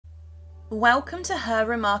Welcome to Her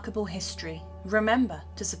Remarkable History. Remember,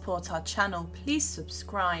 to support our channel, please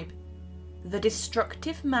subscribe. The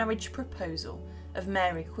destructive marriage proposal of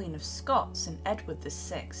Mary Queen of Scots and Edward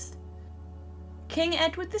VI. King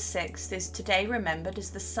Edward VI is today remembered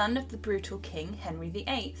as the son of the brutal King Henry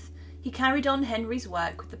VIII. He carried on Henry's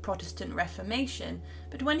work with the Protestant Reformation,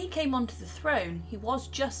 but when he came onto the throne, he was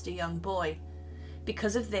just a young boy.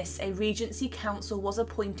 Because of this, a regency council was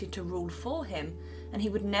appointed to rule for him, and he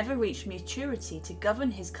would never reach maturity to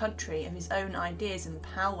govern his country of his own ideas and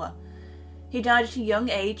power. He died at a young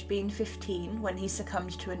age, being 15, when he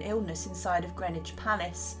succumbed to an illness inside of Greenwich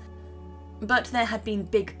Palace. But there had been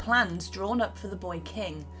big plans drawn up for the boy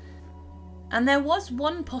king, and there was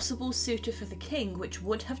one possible suitor for the king which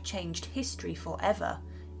would have changed history forever,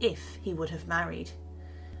 if he would have married.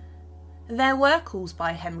 There were calls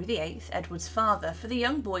by Henry VIII, Edward's father, for the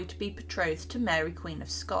young boy to be betrothed to Mary Queen of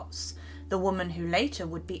Scots, the woman who later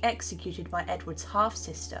would be executed by Edward's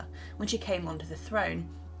half-sister when she came onto the throne.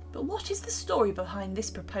 But what is the story behind this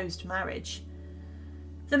proposed marriage?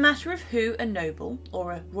 The matter of who a noble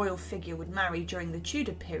or a royal figure would marry during the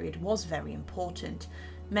Tudor period was very important.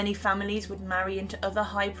 Many families would marry into other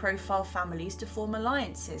high-profile families to form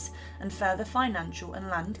alliances and further financial and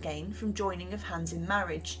land gain from joining of hands in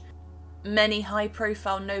marriage. Many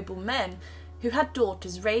high-profile noble men who had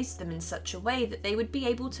daughters raised them in such a way that they would be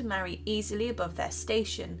able to marry easily above their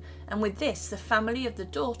station, and with this the family of the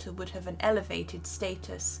daughter would have an elevated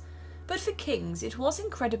status. But for kings it was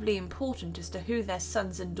incredibly important as to who their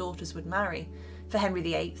sons and daughters would marry. For Henry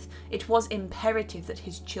VIII, it was imperative that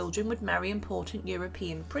his children would marry important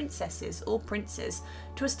European princesses or princes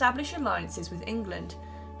to establish alliances with England.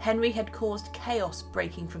 Henry had caused chaos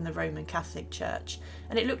breaking from the Roman Catholic Church,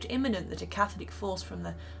 and it looked imminent that a Catholic force from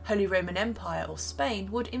the Holy Roman Empire or Spain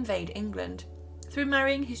would invade England. Through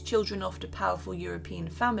marrying his children off to powerful European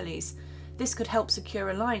families, this could help secure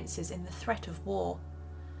alliances in the threat of war.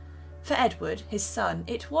 For Edward, his son,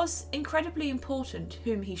 it was incredibly important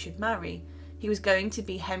whom he should marry. He was going to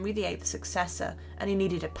be Henry VIII's successor, and he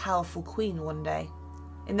needed a powerful queen one day.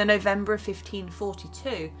 In the November of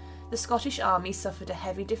 1542, the Scottish army suffered a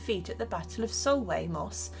heavy defeat at the Battle of Solway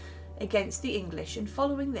Moss against the English, and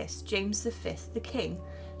following this, James V, the king,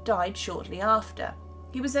 died shortly after.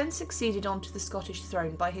 He was then succeeded onto the Scottish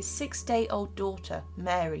throne by his 6-day-old daughter,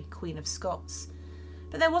 Mary, Queen of Scots.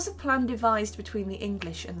 But there was a plan devised between the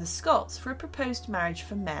English and the Scots for a proposed marriage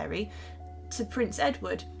for Mary to Prince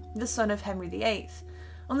Edward, the son of Henry VIII.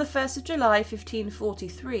 On the 1st of July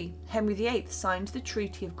 1543, Henry VIII signed the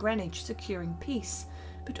Treaty of Greenwich securing peace,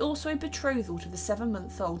 but also a betrothal to the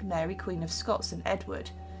 7-month-old Mary Queen of Scots and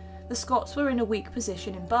Edward. The Scots were in a weak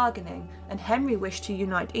position in bargaining, and Henry wished to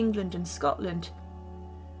unite England and Scotland,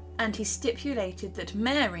 and he stipulated that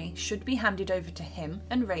Mary should be handed over to him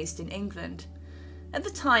and raised in England. At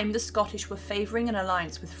the time, the Scottish were favouring an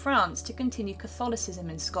alliance with France to continue Catholicism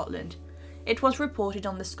in Scotland. It was reported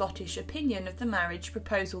on the Scottish opinion of the marriage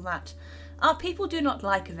proposal that, "Our people do not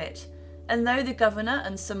like of it, and though the governor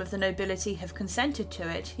and some of the nobility have consented to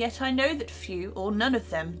it, yet I know that few or none of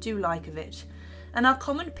them do like of it, and our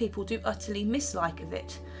common people do utterly mislike of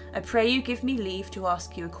it. I pray you give me leave to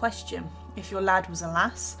ask you a question. If your lad was a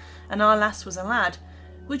lass, and our lass was a lad,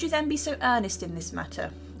 would you then be so earnest in this matter?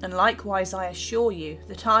 And likewise I assure you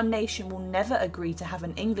that our nation will never agree to have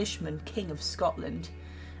an Englishman King of Scotland.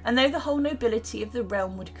 And though the whole nobility of the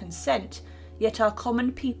realm would consent, yet our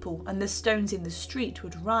common people and the stones in the street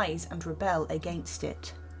would rise and rebel against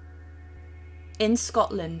it." In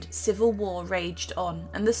Scotland, civil war raged on,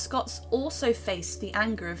 and the Scots also faced the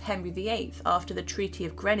anger of Henry VIII after the Treaty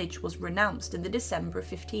of Greenwich was renounced in the December of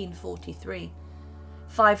 1543.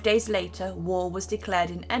 5 days later, war was declared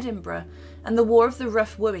in Edinburgh, and the War of the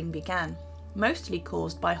Rough Wooing began, mostly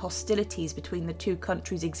caused by hostilities between the two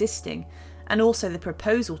countries existing, and also the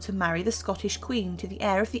proposal to marry the Scottish Queen to the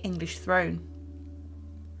heir of the English throne.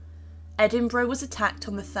 Edinburgh was attacked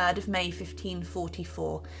on the 3rd of May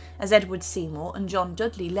 1544, as Edward Seymour and John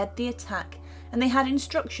Dudley led the attack, and they had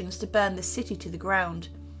instructions to burn the city to the ground.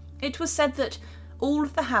 It was said that all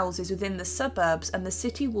of the houses within the suburbs and the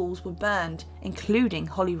city walls were burned, including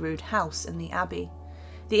Holyrood House and the Abbey.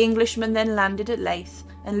 The Englishmen then landed at Leith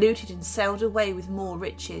and looted and sailed away with more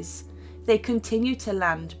riches. They continued to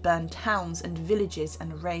land, burn towns and villages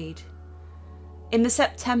and raid. In the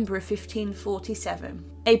September of 1547,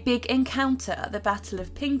 a big encounter at the Battle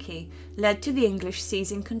of Pinkie led to the English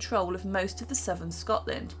seizing control of most of the southern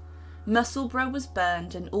Scotland. Musselburgh was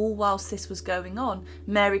burned, and all whilst this was going on,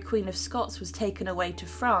 Mary Queen of Scots was taken away to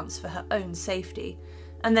France for her own safety,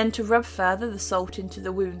 and then to rub further the salt into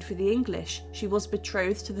the wound for the English, she was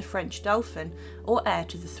betrothed to the French Dauphin, or heir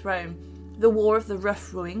to the throne, The War of the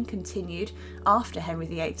Rough Rowing continued after Henry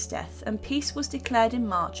VIII's death, and peace was declared in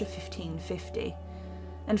March of 1550.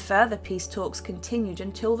 And further peace talks continued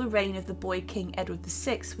until the reign of the boy King Edward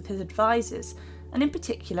VI with his advisers, and in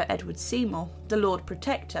particular Edward Seymour, the Lord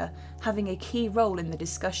Protector, having a key role in the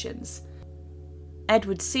discussions.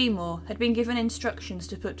 Edward Seymour had been given instructions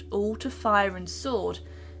to put all to fire and sword,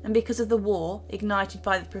 and because of the war, ignited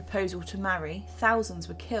by the proposal to marry, thousands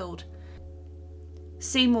were killed.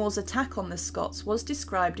 Seymour's attack on the Scots was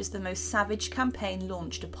described as the most savage campaign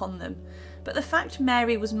launched upon them, but the fact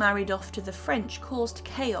Mary was married off to the French caused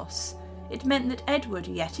chaos. It meant that Edward,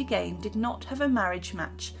 yet again, did not have a marriage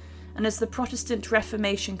match, and as the Protestant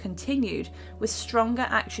Reformation continued, with stronger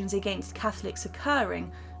actions against Catholics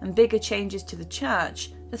occurring and bigger changes to the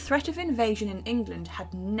Church, the threat of invasion in England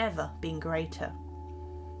had never been greater.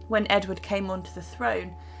 When Edward came onto the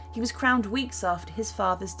throne, he was crowned weeks after his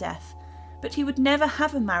father's death, but he would never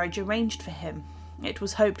have a marriage arranged for him. It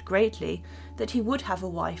was hoped greatly that he would have a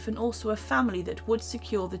wife and also a family that would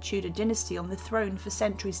secure the Tudor dynasty on the throne for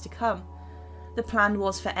centuries to come. The plan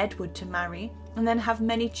was for Edward to marry and then have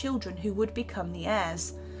many children who would become the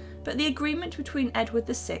heirs, but the agreement between Edward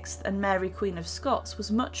VI and Mary Queen of Scots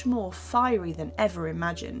was much more fiery than ever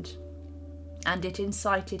imagined, and it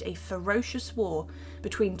incited a ferocious war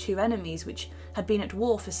between two enemies which had been at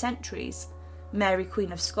war for centuries. Mary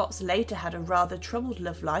Queen of Scots later had a rather troubled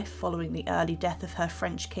love life following the early death of her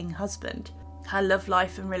French king husband. Her love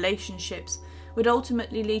life and relationships would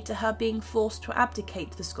ultimately lead to her being forced to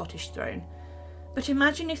abdicate the Scottish throne. But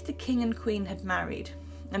imagine if the king and queen had married,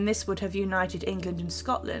 and this would have united England and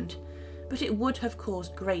Scotland, but it would have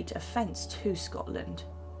caused great offence to Scotland.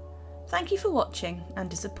 Thank you for watching, and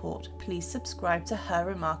to support, please subscribe to Her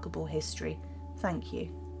Remarkable History. Thank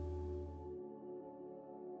you.